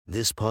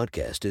This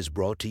podcast is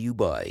brought to you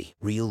by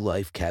Real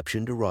Life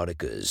Captioned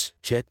Eroticas.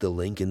 Check the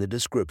link in the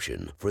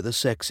description for the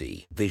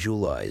sexy,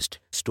 visualized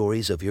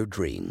stories of your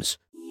dreams.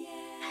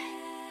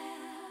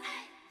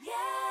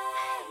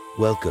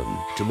 Welcome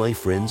to My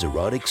Friends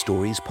Erotic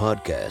Stories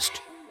podcast,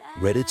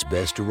 Reddit's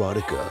best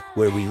erotica,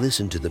 where we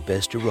listen to the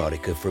best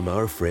erotica from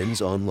our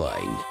friends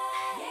online.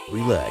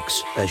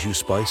 Relax as you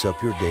spice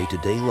up your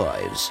day-to-day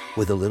lives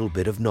with a little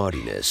bit of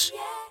naughtiness.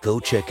 Go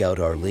check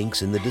out our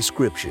links in the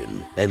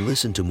description and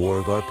listen to more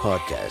of our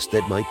podcast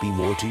that might be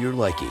more to your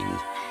liking.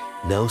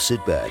 Now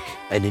sit back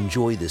and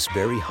enjoy this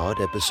very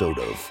hot episode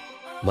of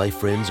My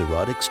Friends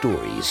Erotic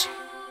Stories.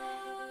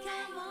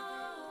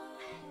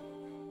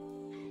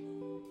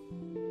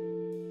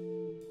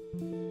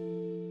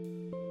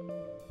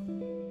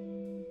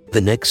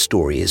 The next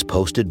story is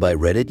posted by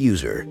Reddit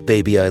user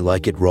Baby I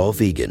Like It Raw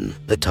Vegan.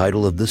 The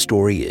title of the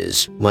story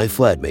is My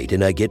Flatmate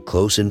and I Get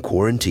Close in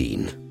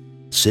Quarantine.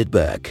 Sit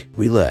back,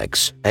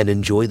 relax, and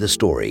enjoy the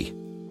story.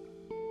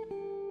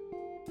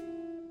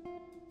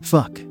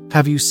 Fuck,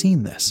 have you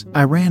seen this?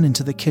 I ran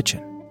into the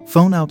kitchen,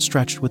 phone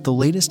outstretched with the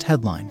latest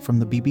headline from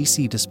the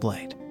BBC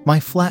displayed. My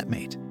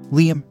flatmate,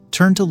 Liam,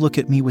 turned to look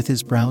at me with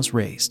his brows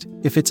raised.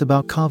 If it's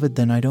about COVID,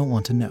 then I don't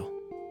want to know.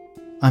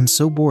 I'm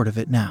so bored of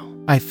it now.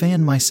 I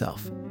fan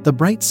myself, the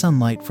bright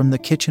sunlight from the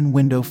kitchen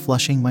window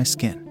flushing my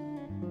skin,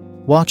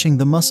 watching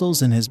the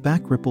muscles in his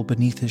back ripple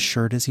beneath his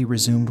shirt as he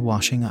resumed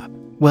washing up.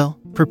 Well,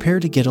 prepare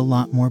to get a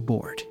lot more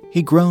bored.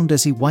 He groaned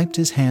as he wiped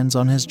his hands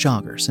on his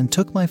joggers and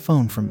took my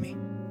phone from me,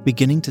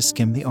 beginning to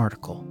skim the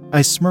article.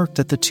 I smirked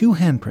at the two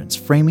handprints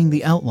framing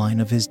the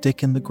outline of his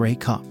dick in the gray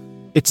cup.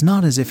 It's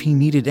not as if he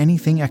needed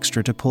anything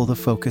extra to pull the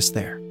focus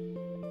there.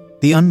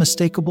 The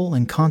unmistakable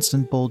and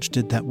constant bulge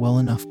did that well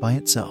enough by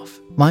itself.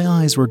 My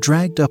eyes were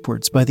dragged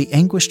upwards by the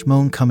anguished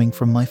moan coming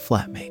from my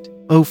flatmate.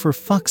 Oh, for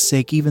fuck's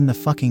sake, even the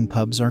fucking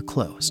pubs are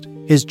closed.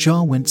 His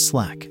jaw went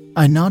slack.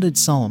 I nodded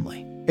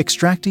solemnly,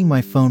 extracting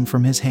my phone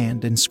from his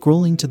hand and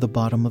scrolling to the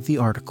bottom of the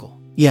article.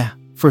 Yeah,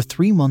 for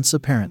 3 months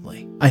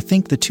apparently. I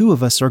think the two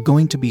of us are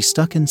going to be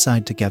stuck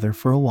inside together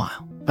for a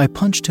while. I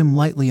punched him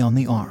lightly on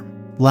the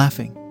arm,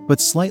 laughing,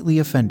 but slightly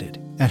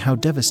offended at how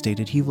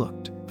devastated he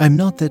looked. I'm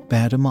not that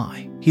bad, am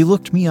I? He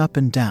looked me up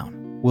and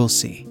down. We'll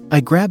see.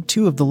 I grabbed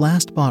 2 of the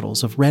last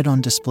bottles of red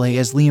on display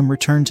as Liam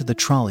returned to the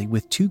trolley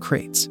with 2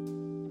 crates.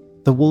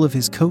 The wool of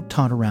his coat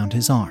taut around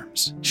his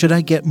arms. Should I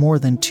get more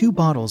than 2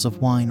 bottles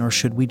of wine or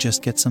should we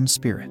just get some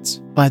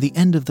spirits? By the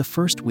end of the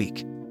first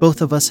week,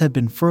 both of us had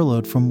been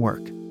furloughed from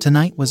work.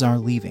 Tonight was our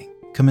leaving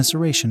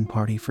commiseration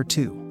party for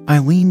 2. I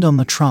leaned on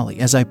the trolley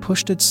as I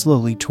pushed it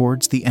slowly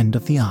towards the end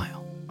of the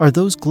aisle. Are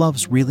those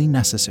gloves really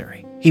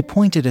necessary? He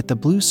pointed at the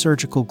blue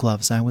surgical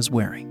gloves I was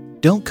wearing.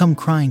 Don't come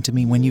crying to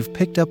me when you've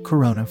picked up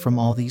corona from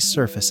all these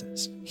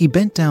surfaces. He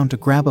bent down to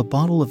grab a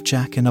bottle of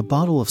Jack and a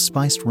bottle of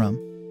spiced rum.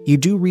 You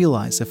do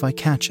realize if I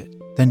catch it,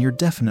 then you're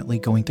definitely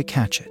going to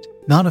catch it.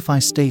 Not if I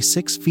stay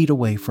 6 feet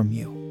away from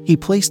you. He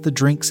placed the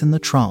drinks in the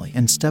trolley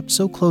and stepped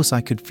so close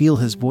I could feel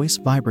his voice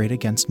vibrate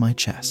against my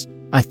chest.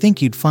 I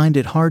think you'd find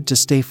it hard to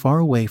stay far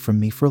away from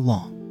me for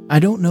long. I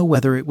don't know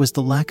whether it was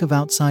the lack of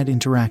outside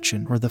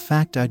interaction or the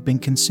fact I'd been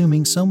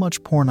consuming so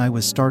much porn I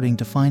was starting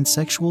to find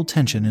sexual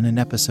tension in an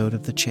episode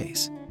of The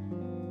Chase.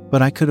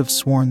 But I could have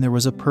sworn there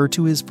was a purr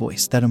to his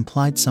voice that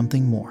implied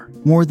something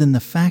more than the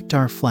fact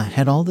our flat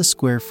had all the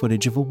square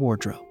footage of a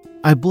wardrobe.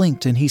 I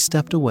blinked and he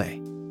stepped away,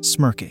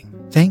 smirking.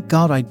 Thank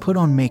God I'd put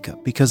on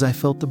makeup because I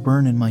felt the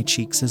burn in my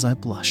cheeks as I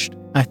blushed.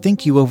 I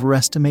think you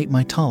overestimate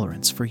my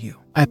tolerance for you.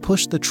 I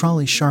pushed the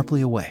trolley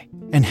sharply away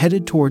and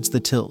headed towards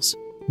the tills,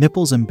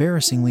 nipples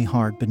embarrassingly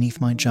hard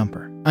beneath my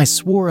jumper. I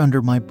swore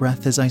under my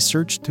breath as I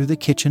searched through the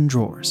kitchen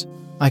drawers.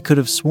 I could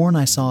have sworn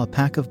I saw a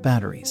pack of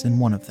batteries in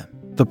one of them.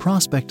 The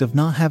prospect of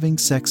not having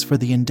sex for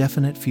the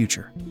indefinite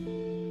future,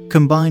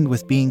 combined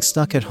with being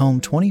stuck at home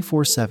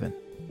 24/7,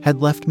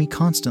 had left me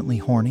constantly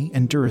horny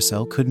and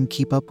Duracell couldn't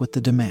keep up with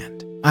the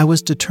demand. I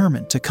was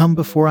determined to come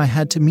before I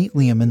had to meet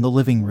Liam in the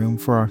living room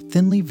for our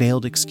thinly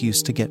veiled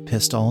excuse to get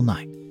pissed all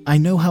night. I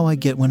know how I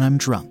get when I'm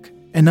drunk,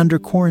 and under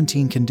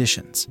quarantine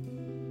conditions.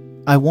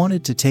 I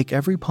wanted to take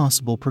every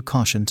possible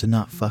precaution to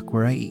not fuck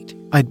where I eat.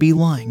 I'd be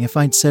lying if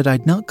I'd said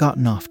I'd not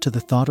gotten off to the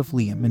thought of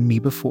Liam and me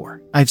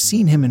before. I've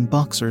seen him in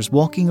boxers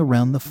walking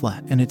around the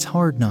flat and it's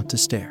hard not to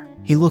stare.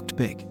 He looked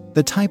big,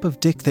 the type of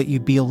dick that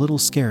you'd be a little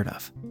scared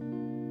of.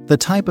 The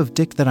type of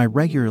dick that I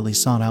regularly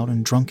sought out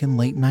in drunken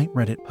late-night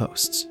Reddit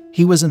posts.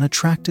 He was an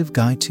attractive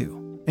guy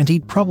too, and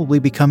he'd probably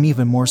become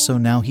even more so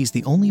now he's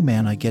the only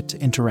man I get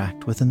to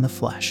interact with in the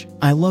flesh.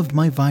 I loved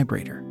my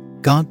vibrator,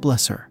 God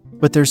bless her,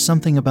 but there's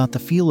something about the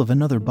feel of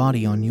another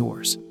body on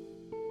yours.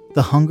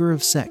 The hunger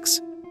of sex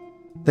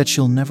that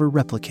she'll never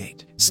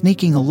replicate.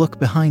 Sneaking a look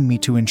behind me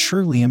to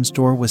ensure Liam's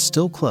door was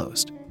still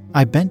closed,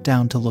 I bent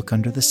down to look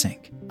under the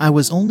sink. I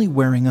was only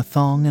wearing a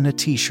thong and a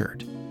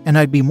t-shirt, and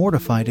I'd be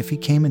mortified if he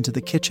came into the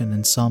kitchen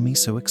and saw me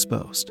so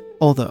exposed.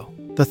 Although,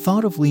 the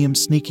thought of Liam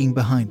sneaking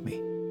behind me,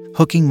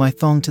 hooking my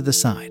thong to the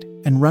side,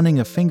 and running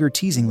a finger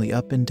teasingly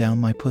up and down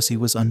my pussy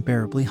was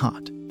unbearably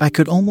hot. I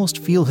could almost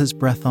feel his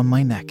breath on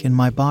my neck and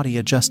my body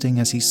adjusting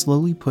as he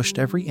slowly pushed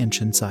every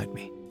inch inside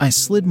me. I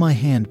slid my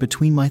hand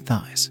between my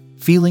thighs,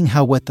 feeling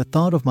how wet the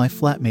thought of my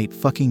flatmate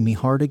fucking me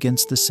hard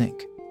against the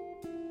sink.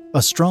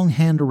 A strong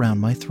hand around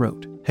my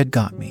throat had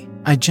got me.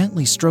 I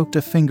gently stroked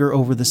a finger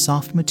over the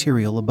soft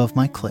material above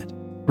my clit,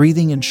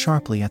 breathing in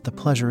sharply at the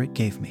pleasure it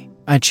gave me.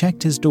 I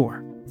checked his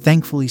door,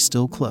 thankfully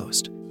still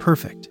closed.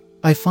 Perfect.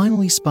 I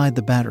finally spied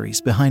the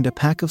batteries behind a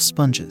pack of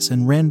sponges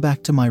and ran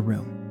back to my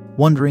room,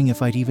 wondering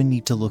if I'd even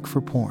need to look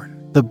for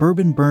porn. The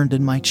bourbon burned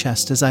in my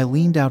chest as I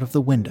leaned out of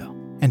the window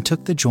and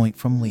took the joint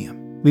from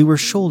Liam. We were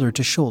shoulder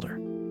to shoulder,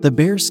 the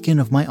bare skin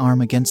of my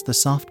arm against the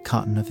soft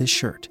cotton of his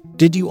shirt.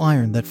 "Did you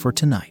iron that for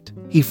tonight?"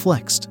 He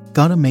flexed.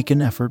 "Gotta make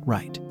an effort,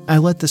 right?" I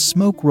let the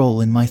smoke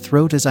roll in my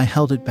throat as I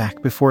held it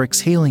back before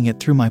exhaling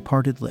it through my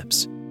parted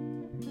lips,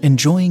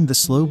 enjoying the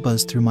slow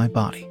buzz through my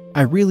body.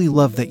 "I really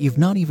love that you've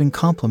not even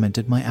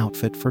complimented my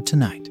outfit for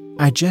tonight."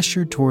 I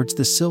gestured towards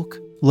the silk,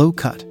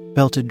 low-cut,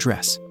 belted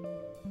dress,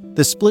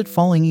 the split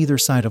falling either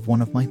side of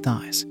one of my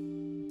thighs.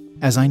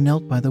 As I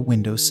knelt by the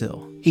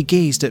windowsill, he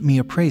gazed at me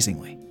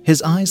appraisingly,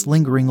 his eyes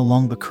lingering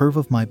along the curve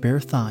of my bare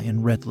thigh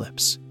and red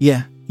lips.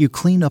 "Yeah, you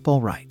clean up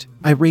all right."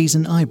 I raise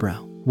an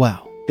eyebrow.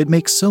 "Wow, it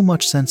makes so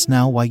much sense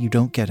now why you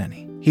don't get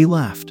any." He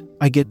laughed.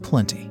 "I get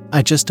plenty.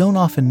 I just don't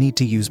often need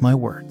to use my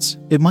words.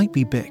 It might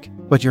be big,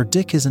 but your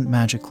dick isn't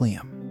magic,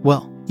 Liam."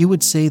 "Well, you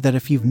would say that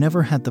if you've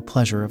never had the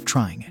pleasure of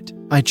trying it."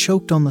 I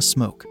choked on the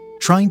smoke,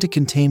 trying to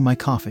contain my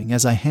coughing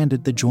as I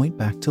handed the joint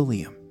back to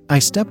Liam. I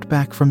stepped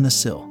back from the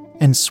sill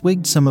and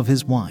swigged some of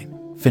his wine,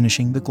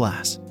 finishing the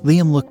glass.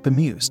 Liam looked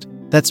bemused.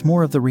 "That's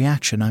more of the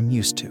reaction I'm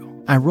used to."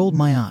 I rolled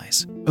my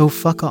eyes. "Oh,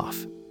 fuck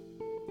off.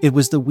 It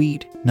was the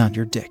weed, not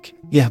your dick."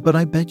 "Yeah, but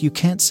I bet you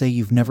can't say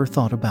you've never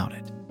thought about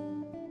it."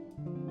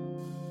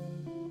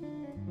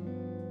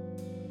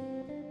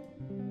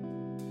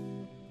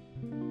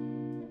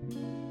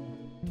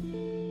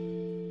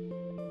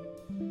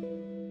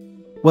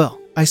 Well,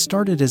 I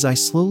started as I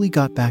slowly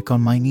got back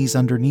on my knees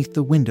underneath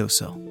the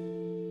windowsill.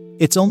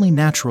 It's only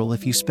natural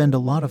if you spend a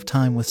lot of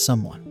time with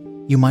someone.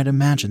 You might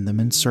imagine them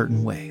in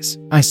certain ways.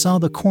 I saw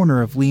the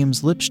corner of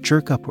Liam's lips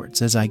jerk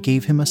upwards as I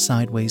gave him a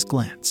sideways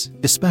glance,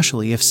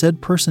 especially if said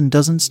person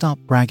doesn't stop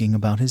bragging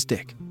about his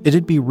dick.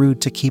 It'd be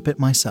rude to keep it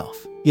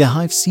myself. "Yeah,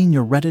 I've seen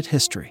your Reddit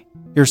history.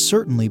 You're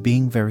certainly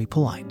being very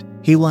polite."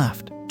 He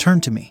laughed,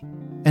 turned to me,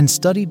 and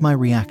studied my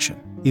reaction.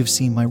 "You've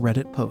seen my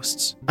Reddit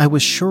posts. I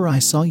was sure I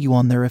saw you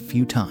on there a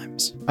few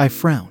times." I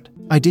frowned.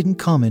 "I didn't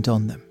comment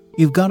on them.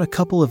 You've got a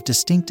couple of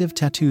distinctive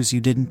tattoos you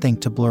didn't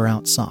think to blur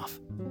out soft.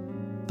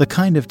 The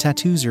kind of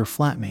tattoos your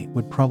flatmate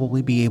would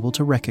probably be able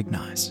to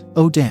recognize."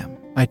 "Oh damn."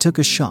 I took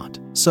a shot.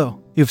 "So,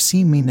 you've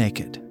seen me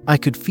naked." I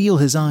could feel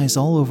his eyes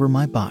all over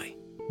my body,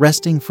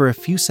 resting for a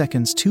few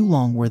seconds too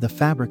long where the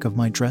fabric of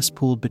my dress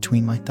pulled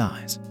between my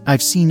thighs.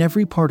 "I've seen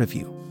every part of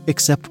you,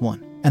 except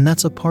one, and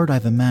that's a part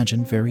I've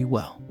imagined very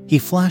well." He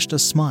flashed a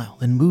smile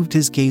and moved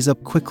his gaze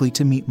up quickly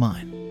to meet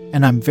mine,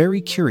 and I'm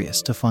very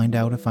curious to find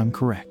out if I'm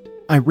correct.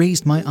 I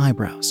raised my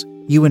eyebrows.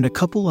 "You and a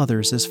couple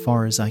others as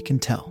far as I can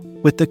tell."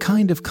 With the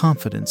kind of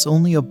confidence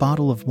only a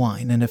bottle of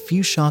wine and a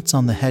few shots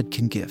on the head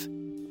can give.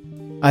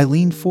 I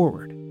leaned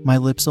forward, my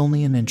lips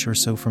only an inch or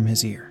so from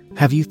his ear.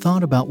 "Have you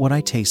thought about what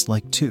I taste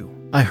like too?"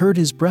 I heard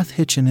his breath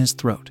hitch in his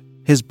throat,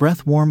 his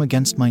breath warm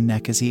against my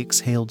neck as he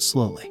exhaled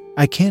slowly.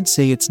 "I can't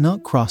say it's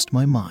not crossed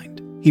my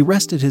mind." He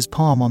rested his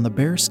palm on the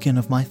bare skin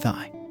of my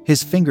thigh,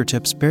 his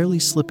fingertips barely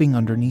slipping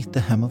underneath the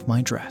hem of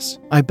my dress.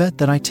 "I bet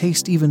that I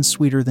taste even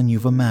sweeter than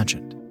you've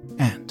imagined."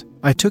 And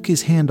I took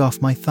his hand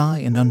off my thigh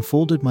and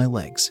unfolded my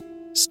legs,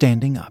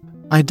 standing up.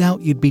 "I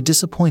doubt you'd be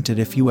disappointed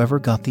if you ever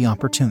got the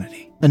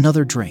opportunity."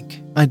 Another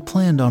drink. I'd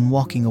planned on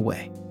walking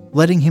away,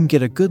 letting him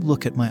get a good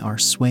look at my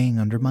arse swaying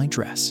under my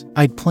dress.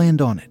 I'd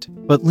planned on it,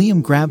 but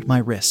Liam grabbed my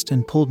wrist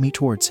and pulled me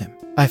towards him.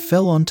 I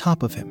fell on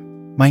top of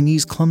him, my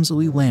knees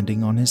clumsily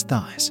landing on his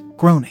thighs.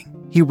 Groaning,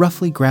 he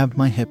roughly grabbed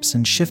my hips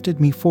and shifted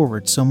me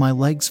forward so my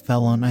legs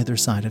fell on either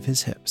side of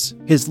his hips.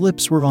 His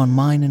lips were on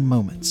mine in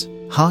moments,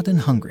 hot and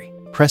hungry,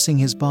 pressing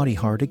his body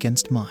hard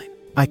against mine.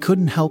 I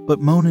couldn't help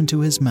but moan into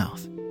his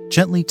mouth,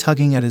 gently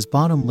tugging at his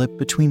bottom lip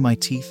between my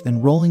teeth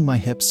and rolling my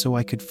hips so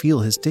I could feel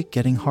his dick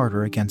getting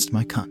harder against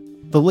my cunt.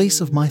 The lace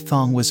of my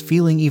thong was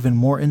feeling even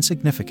more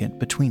insignificant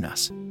between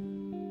us,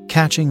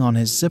 catching on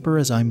his zipper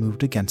as I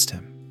moved against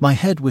him. My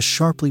head was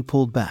sharply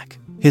pulled back,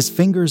 his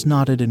fingers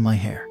knotted in my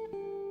hair,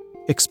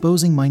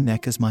 exposing my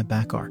neck as my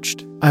back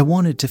arched. I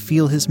wanted to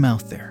feel his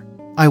mouth there.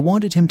 I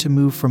wanted him to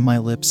move from my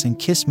lips and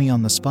kiss me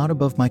on the spot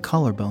above my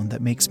collarbone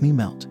that makes me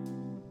melt.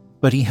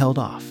 But he held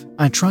off.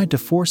 I tried to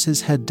force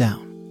his head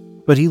down,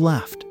 but he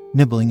laughed,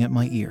 nibbling at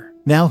my ear.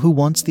 "Now who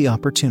wants the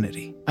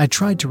opportunity?" I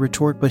tried to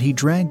retort, but he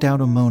dragged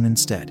out a moan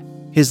instead,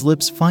 his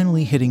lips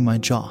finally hitting my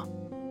jaw,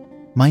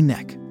 my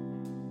neck,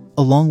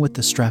 along with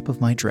the strap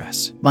of my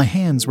dress. My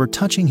hands were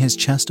touching his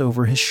chest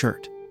over his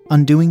shirt,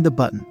 undoing the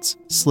buttons,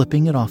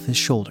 slipping it off his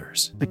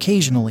shoulders.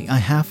 Occasionally I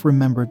half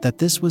remembered that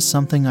this was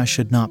something I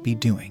should not be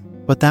doing,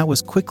 but that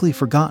was quickly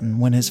forgotten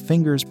when his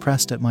fingers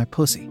pressed at my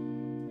pussy,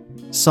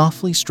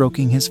 softly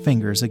stroking his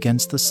fingers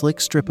against the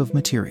slick strip of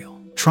material,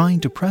 trying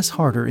to press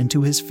harder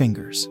into his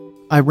fingers.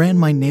 I ran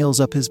my nails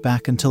up his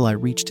back until I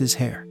reached his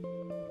hair,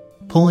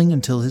 pulling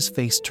until his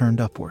face turned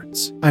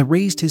upwards. I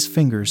raised his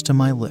fingers to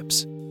my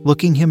lips,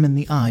 looking him in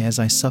the eye as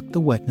I sucked the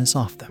wetness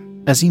off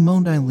them. As he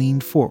moaned, I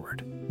leaned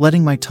forward,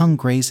 letting my tongue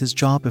graze his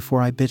jaw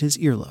before I bit his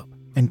earlobe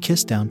and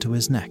kissed down to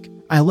his neck.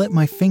 I let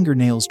my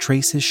fingernails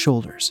trace his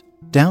shoulders,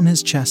 down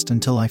his chest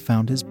until I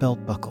found his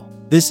belt buckle.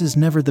 This is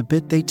never the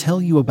bit they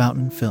tell you about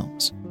in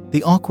films.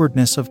 The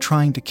awkwardness of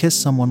trying to kiss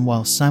someone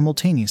while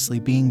simultaneously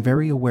being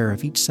very aware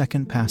of each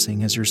second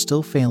passing as you're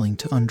still failing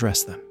to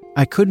undress them.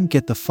 I couldn't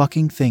get the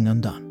fucking thing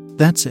undone.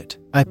 That's it.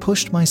 I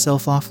pushed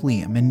myself off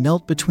Liam and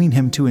knelt between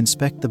him to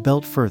inspect the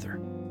belt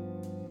further,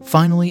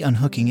 finally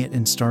unhooking it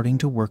and starting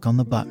to work on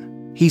the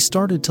button. He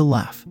started to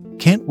laugh.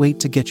 Can't wait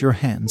to get your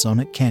hands on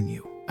it, can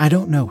you? I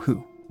don't know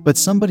who, but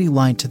somebody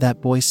lied to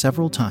that boy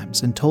several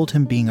times and told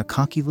him being a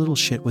cocky little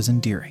shit was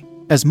endearing.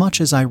 As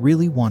much as I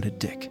really wanted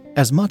dick,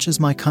 as much as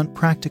my cunt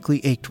practically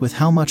ached with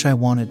how much I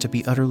wanted to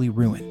be utterly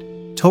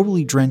ruined,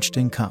 totally drenched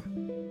in cum,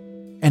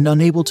 and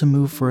unable to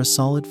move for a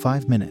solid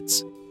 5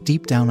 minutes,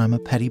 deep down I'm a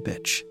petty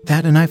bitch.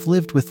 That, and I've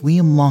lived with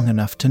Liam long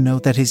enough to know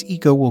that his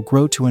ego will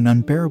grow to an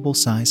unbearable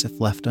size if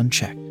left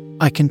unchecked.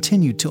 I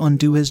continued to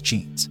undo his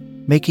jeans,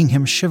 making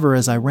him shiver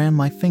as I ran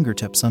my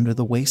fingertips under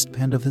the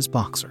waistband of his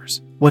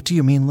boxers. What do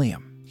you mean,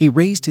 Liam? He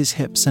raised his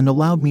hips and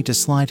allowed me to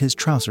slide his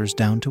trousers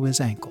down to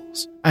his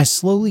ankles. I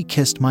slowly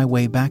kissed my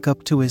way back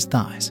up to his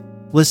thighs,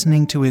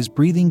 listening to his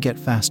breathing get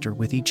faster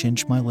with each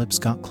inch my lips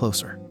got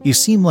closer. You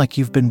seem like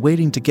you've been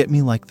waiting to get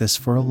me like this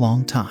for a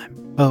long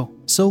time. Oh,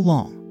 so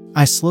long.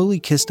 I slowly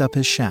kissed up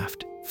his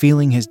shaft,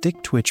 feeling his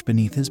dick twitch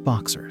beneath his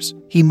boxers.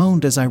 He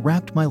moaned as I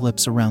wrapped my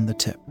lips around the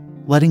tip,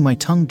 letting my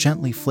tongue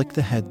gently flick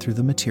the head through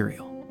the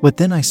material. But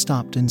then I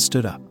stopped and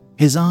stood up.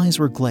 His eyes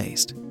were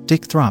glazed,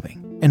 dick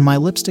throbbing, and my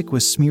lipstick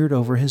was smeared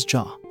over his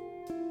jaw.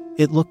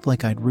 It looked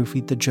like I'd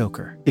roofied the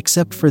Joker,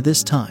 except for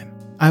this time,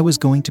 I was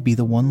going to be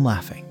the one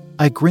laughing.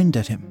 I grinned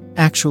at him.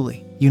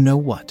 Actually, you know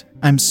what?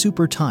 I'm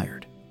super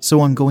tired,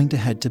 so I'm going to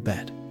head to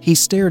bed. He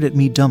stared at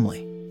me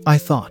dumbly, I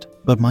thought,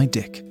 but my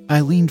dick.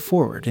 I leaned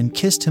forward and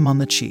kissed him on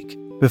the cheek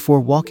before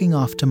walking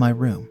off to my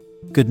room.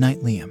 Good night,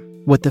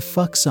 Liam. What the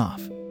fuck's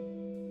off?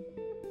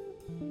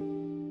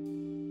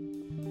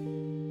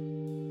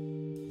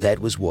 That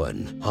was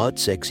one hot,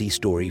 sexy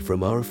story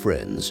from our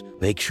friends.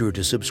 Make sure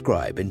to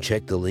subscribe and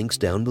check the links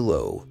down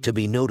below to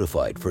be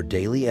notified for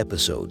daily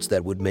episodes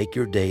that would make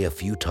your day a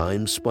few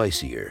times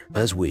spicier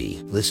as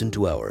we listen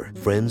to our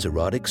friends'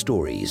 erotic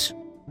stories.